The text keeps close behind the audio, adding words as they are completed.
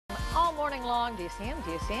All morning long. Do you see him?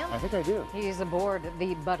 Do you see him? I think I do. He's aboard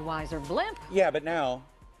the Budweiser Blimp. Yeah, but now,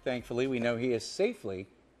 thankfully, we know he is safely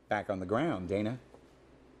back on the ground. Dana?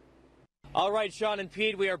 All right, Sean and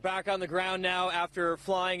Pete, we are back on the ground now after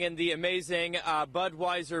flying in the amazing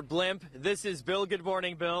Budweiser Blimp. This is Bill. Good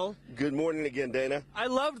morning, Bill. Good morning again, Dana. I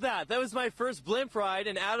loved that. That was my first Blimp ride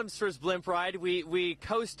and Adam's first Blimp ride. We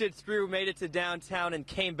coasted through, made it to downtown, and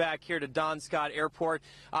came back here to Don Scott Airport.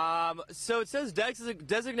 So it says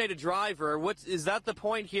designated driver. Is that the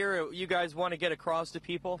point here you guys want to get across to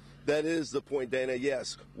people? That is the point, Dana.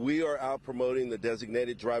 Yes, we are out promoting the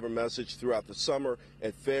designated driver message throughout the summer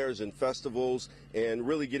at fairs and festivals and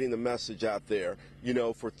really getting the message out there. You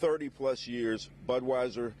know, for 30-plus years,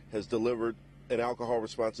 Budweiser has delivered an alcohol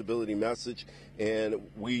responsibility message, and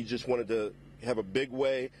we just wanted to have a big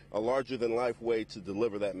way, a larger-than-life way to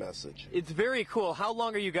deliver that message. It's very cool. How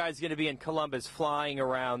long are you guys going to be in Columbus flying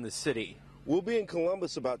around the city? We'll be in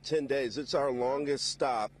Columbus about 10 days. It's our longest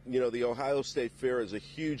stop. You know, the Ohio State Fair is a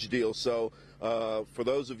huge deal. So for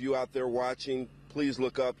those of you out there watching, please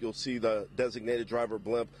look up. You'll see the designated driver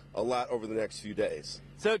Blimp a lot over the next few days.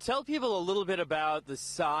 So tell people a little bit about the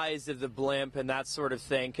size of the Blimp and that sort of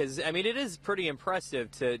thing, because, I mean, it is pretty impressive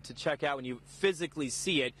to check out when you physically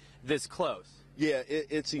see it this close. Yeah,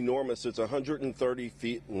 it's enormous. It's 130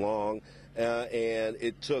 feet long. And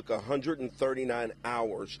it took 139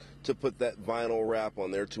 hours to put that vinyl wrap on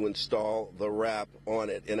there, to install the wrap on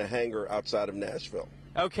it in a hangar outside of Nashville.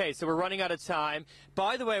 Okay, so we're running out of time.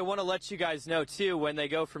 By the way, I want to let you guys know, too, when they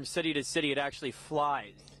go from city to city, it actually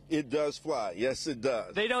flies. It does fly. Yes, it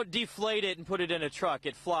does. They don't deflate it and put it in a truck.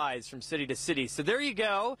 It flies from city to city. So there you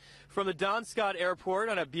go, from the Don Scott Airport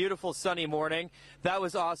on a beautiful sunny morning. That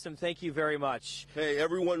was awesome. Thank you very much. Hey,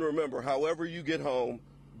 everyone, remember, however you get home,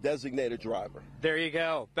 designated driver. There you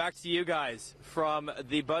go. Back to you guys from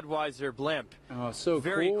the Budweiser Blimp. Oh, so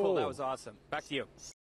Very cool. cool. That was awesome. Back to you.